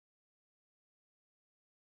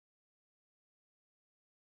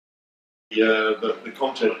The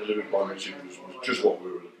content delivered by Richard was just what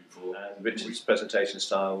we were looking for. And Richard's presentation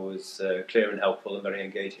style was clear and helpful and very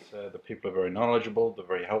engaging. The people are very knowledgeable, they're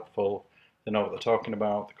very helpful, they know what they're talking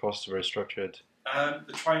about, the courses are very structured.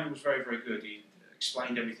 The trainer was very, very good. He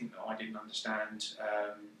explained everything that I didn't understand,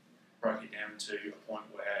 broke it down to a point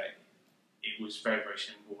where it was very, very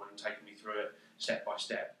simple and taking me through it step by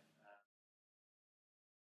step.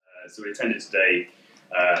 So we attended today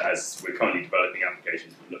as we're currently developing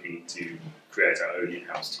applications. We're looking to create our own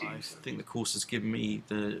in-house team. I think the course has given me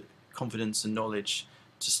the confidence and knowledge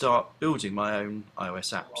to start building my own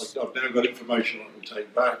iOS apps. I've now got information I can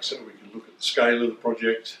take back so we can look at the scale of the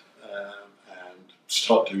project and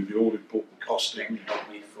start doing the all-important costing. It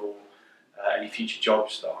helped me for any future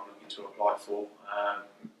jobs that I'm looking to apply for.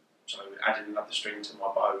 So adding another string to my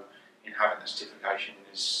bow in having the certification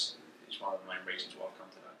is one of the main reasons why I've come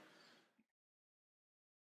to